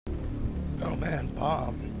Oh man,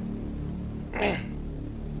 bomb.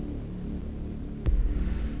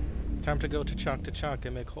 Time to go to chunk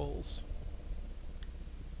and make holes.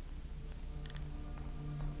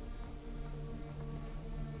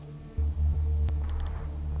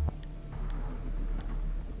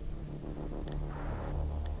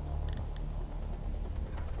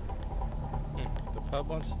 The pub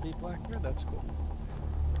wants to be black here? That's cool.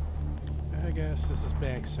 I guess this is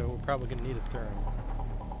bank, so we're probably gonna need a therm.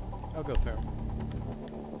 I'll go therm.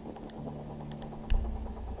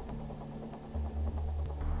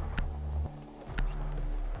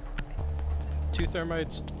 Two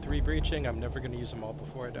thermites, 3 breaching. I'm never gonna use them all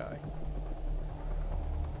before I die.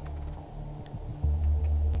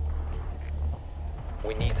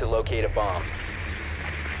 We need to locate a bomb.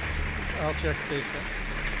 I'll check basement.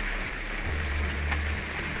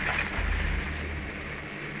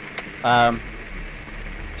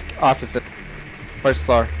 Office, first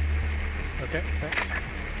floor. Okay, thanks.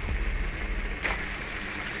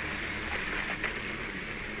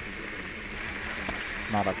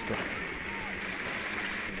 Not up to.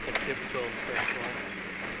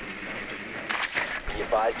 Be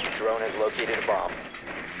advised your drone has located a bomb.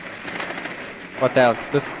 What else?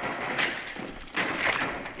 This.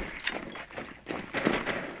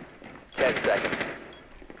 10 seconds.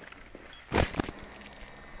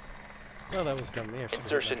 Well, that was dumb. Me.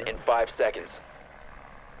 Insertion in 5 seconds.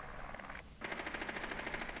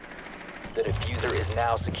 The diffuser is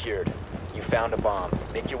now secured. You found a bomb.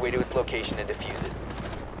 Make your way to its location and defuse it.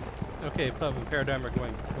 Okay, pub and paradigm are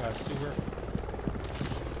going sewer.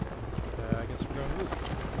 I guess we're going roof.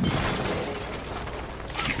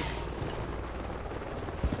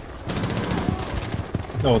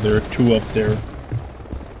 Oh, there are 2 up there.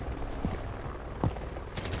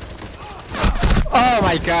 Oh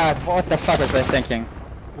my god, what the fuck was I thinking?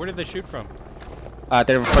 Where did they shoot from?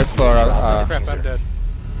 They're first floor, Crap, I'm dead.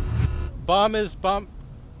 Bomb is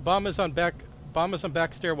on back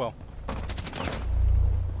stairwell.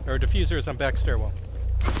 Or diffuser is on back stairwell.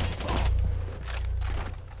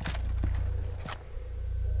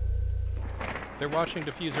 They're watching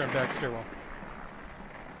diffuser on back stairwell.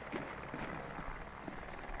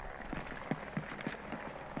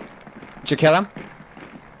 Did you kill him?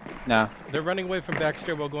 No. They're running away from back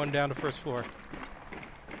stairwell going down to first floor.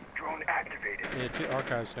 Drone activated. Yeah, 2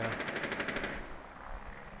 archives down.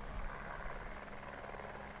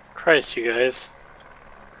 Christ, you guys.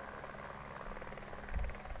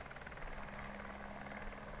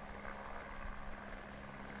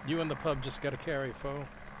 You and the pub just gotta carry, foe.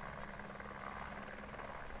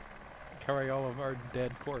 Carry all of our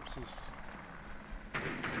dead corpses.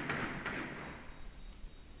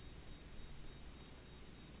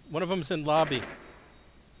 One of them's in lobby.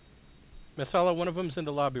 Masala, one of them's in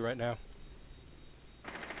the lobby right now.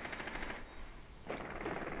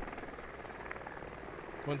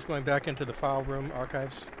 One's going back into the file room,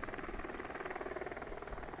 archives.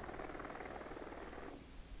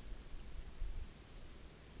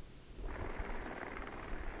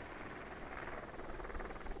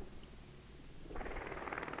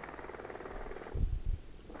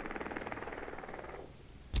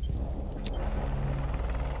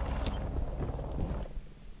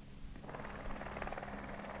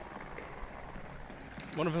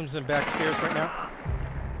 One of them's in back stairs right now.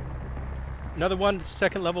 Another one,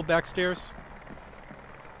 second level back stairs.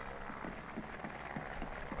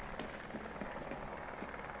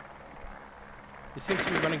 He seems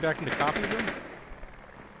to be running back into copy room.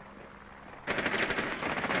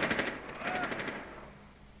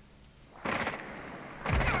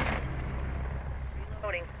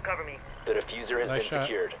 Reloading. Cover me. The diffuser has Nice been shot.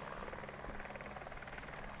 secured.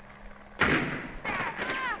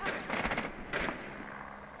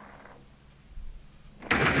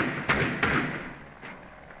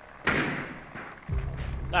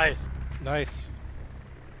 Nice. Nice.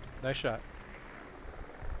 Nice shot.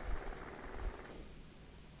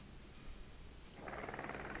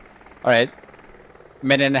 Alright.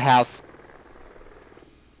 Minute and a half.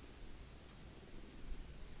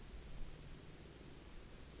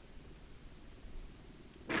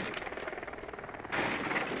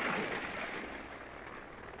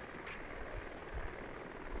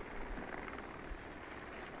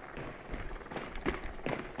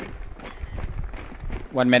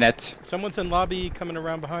 One minute. Someone's in lobby coming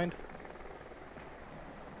around behind.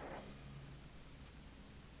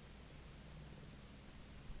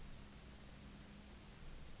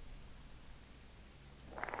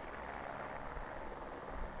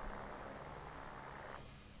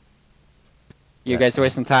 You guys are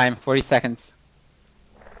wasting time. 40 seconds.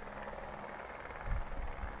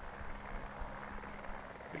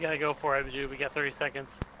 gotta go for it, Jude. We got 30 seconds.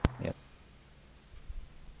 Yep.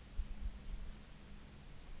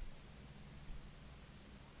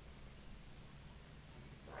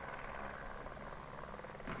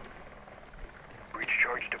 Breach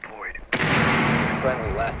charge deployed.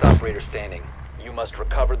 Friendly, last operator standing. You must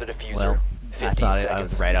recover the diffuser. Well, I 15 thought I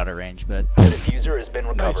seconds. was right out of range, but The diffuser has been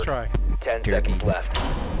recovered. Nice try. 10 Jerky. seconds left.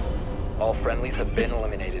 All friendlies have been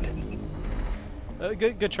eliminated.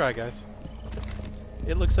 Good try, guys.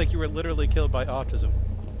 It looks like you were literally killed by autism.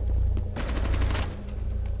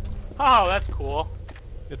 Oh, that's cool.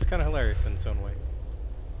 It's kind of hilarious in its own way.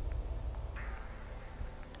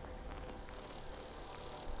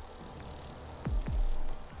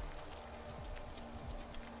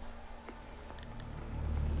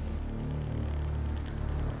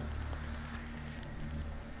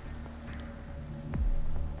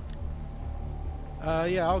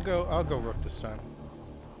 Yeah, I'll go rook this time.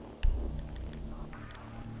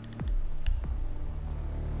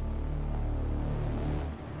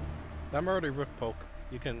 I'm already rook poke.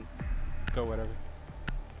 You can go whatever.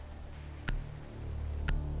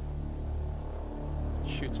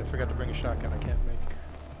 Shoots, I forgot to bring a shotgun. I can't make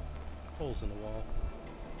holes in the wall.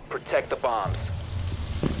 Protect the bombs.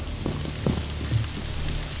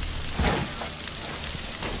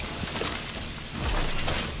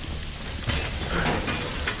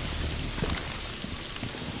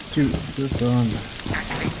 Dude, drop the armor.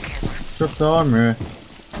 Drop the armor.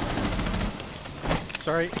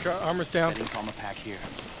 Sorry, armor's down.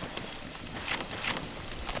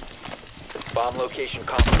 Bomb location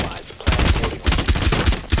compromised. Plan accordingly.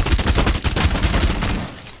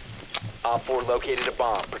 Op 4 located a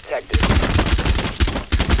bomb. Protect it.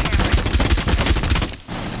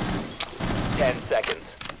 10 seconds.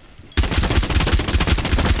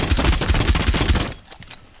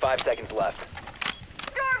 5 seconds left.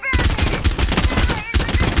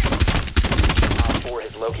 Op 4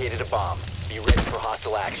 has located a bomb. Be ready for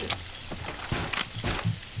hostile action.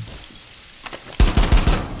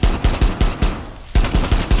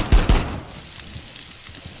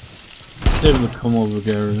 They will come over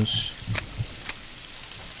garage.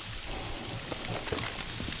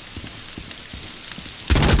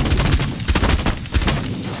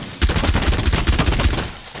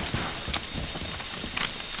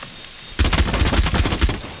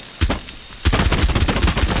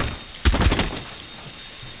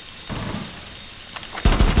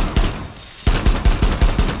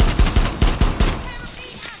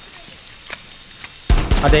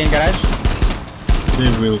 Are they in garage?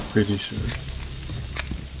 They will, pretty sure.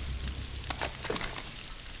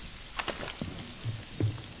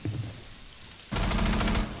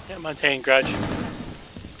 Yeah, maintain grudge.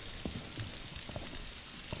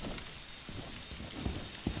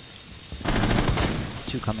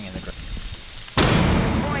 two coming in the garage.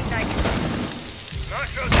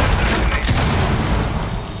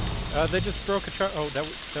 They just broke a truck. Oh, that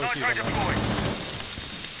was you. Never mind.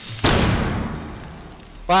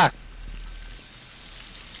 Fuck!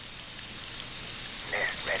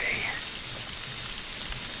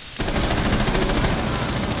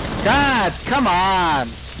 God, come on!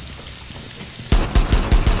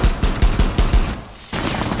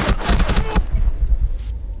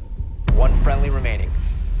 One friendly remaining.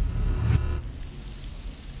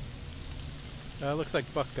 Looks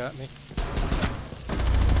like Buck got me.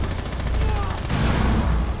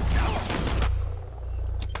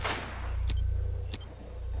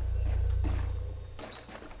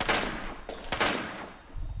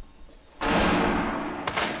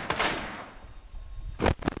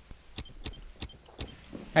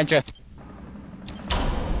 Enter.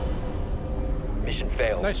 Mission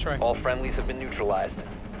failed. Nice try. All friendlies have been neutralized.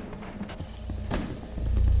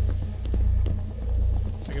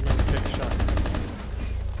 I can remember to take a shot.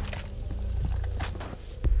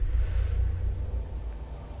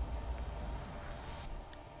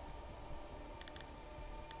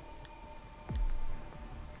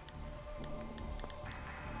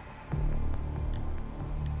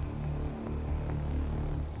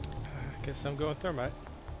 Guess I'm going thermite.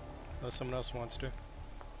 Unless someone else wants to.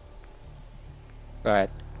 Go ahead.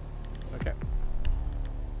 Okay.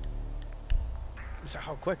 This is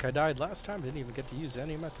how quick I died last time. Didn't even get to use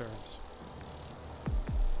any of my therms.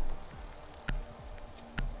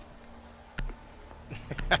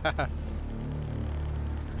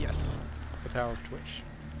 Yes. The power of Twitch.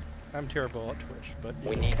 I'm terrible at Twitch, but...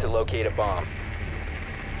 We need to locate a bomb.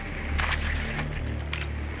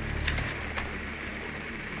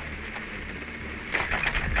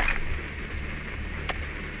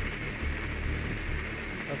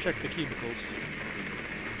 I'll check the cubicles.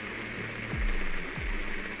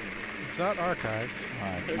 It's not archives.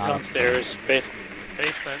 They're downstairs,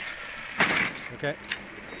 basement. Okay.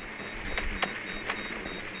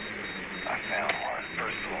 I found one.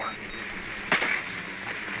 First floor.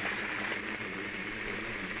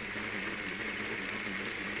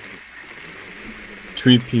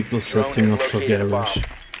 Three people Drone setting has up for located a bomb. garage.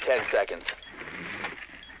 10 seconds.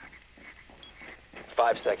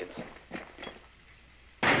 5 seconds.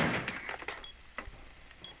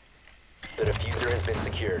 The diffuser has been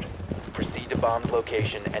secured. Proceed to bomb's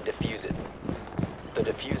location and defuse it. The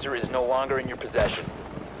diffuser is no longer in your possession.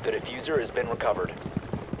 The diffuser has been recovered.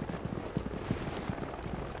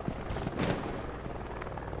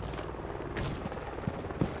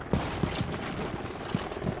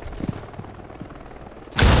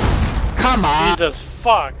 Come on! Jesus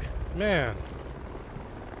fuck! Man.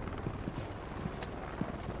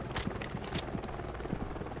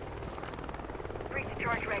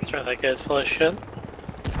 That's right, that guy's full of shit.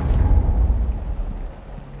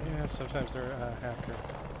 Yeah, sometimes they're a hacker.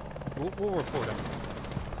 We'll report him.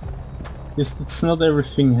 It's not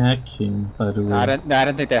everything hacking, by the way. No, I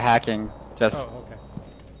don't think they're hacking. Just Oh, okay.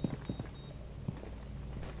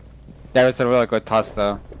 that was a really good toss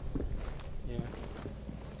though. Yeah.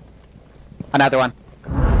 Another one.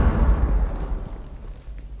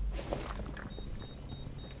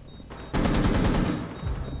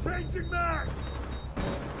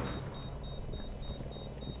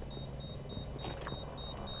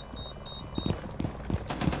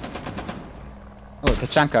 Oh,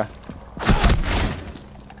 Tachanka.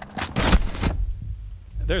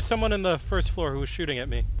 There's someone in the first floor who was shooting at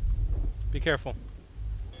me. Be careful.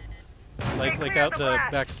 Like out the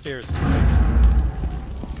back stairs.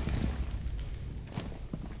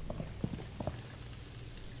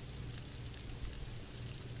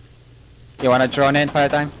 You wanna drone in,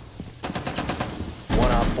 Paradigm?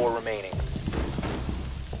 1 op 4 remaining.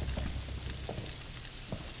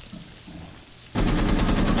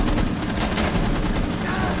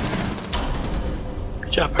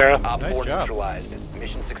 Good job, Para. Op Nice 4 job. neutralized.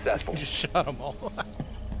 Mission successful. You just shot them all.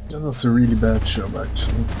 That was a really bad job,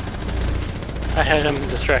 actually. I had him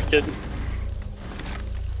distracted.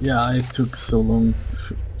 Yeah, it took so long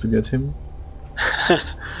to get him.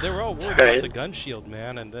 They were all worried right. about the gun shield,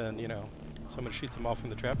 man, and then, you know, someone shoots them off from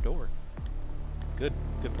the trap door. Good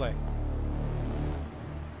play.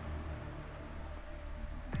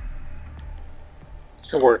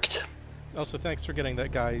 It worked. Also, thanks for getting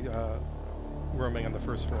that guy roaming on the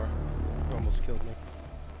first floor. Who almost killed me.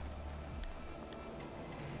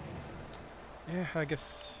 Yeah, I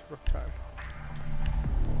guess rook time.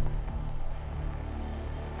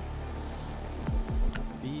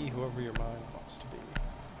 Be whoever your mind wants to be.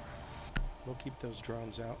 We'll keep those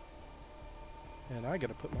drones out. And I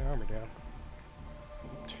gotta put my armor down.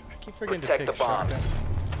 I keep forgetting Protect to the take bombs. shotgun.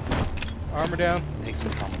 Armor down.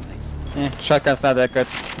 Shotgun's not that good.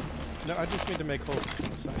 No, I just need to make holes in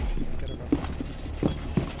the sights. Get it up.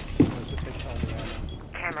 Because it takes all the ammo.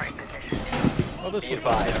 Camera in position. Oh, this Be one's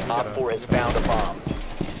on. advised, Yeah, we Op gotta- 4 has found a bomb.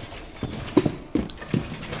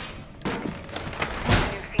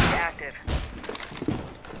 New feed active.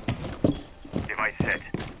 Device set.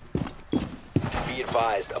 Be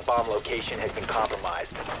advised, a bomb location has been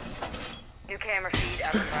compromised. New camera feed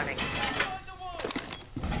up and running.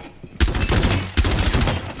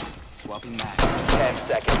 Swapping mag. 10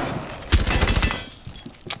 seconds.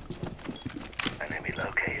 Enemy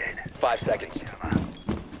located. 5 seconds.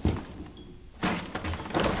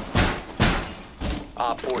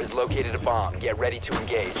 Op 4 has located a bomb. Get ready to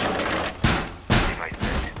engage. Device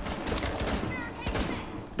set.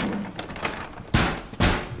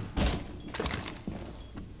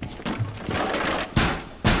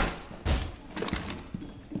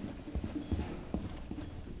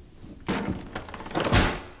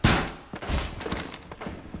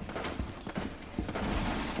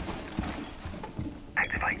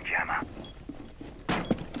 Activating jammer.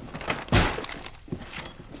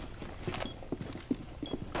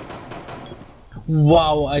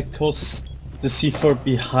 Wow, I tossed the C4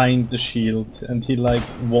 behind the shield and he like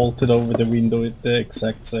vaulted over the window at the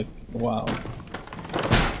exact sec. Wow.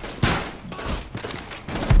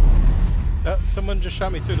 Someone just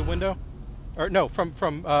shot me through the window. Or no, from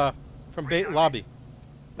lobby.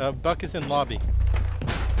 Buck is in lobby.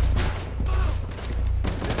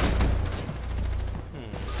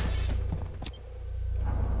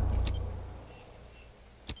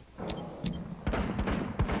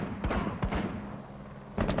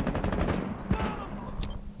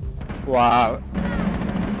 Wow.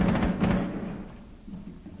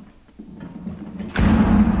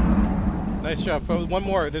 Nice job. Oh, one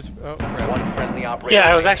more. There's. Oh, crap. One friendly operator.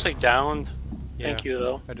 Yeah, I was remaining. actually downed. Thank you,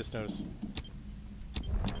 though. I just noticed.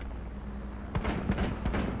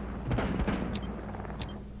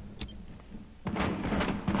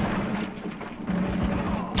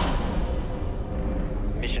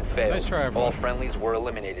 Mission failed. Nice try, All everyone. friendlies were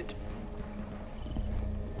eliminated.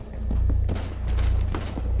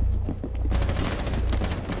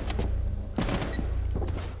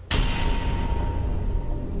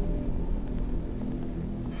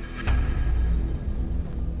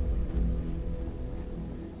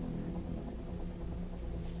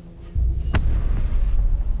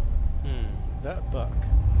 That buck.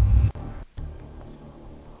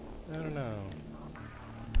 I don't know.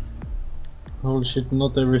 Holy shit,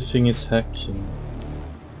 not everything is hacking.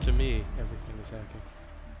 To me, everything is hacking.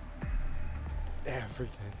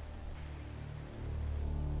 Everything.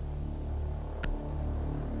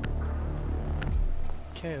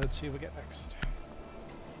 Okay, let's see what we get next.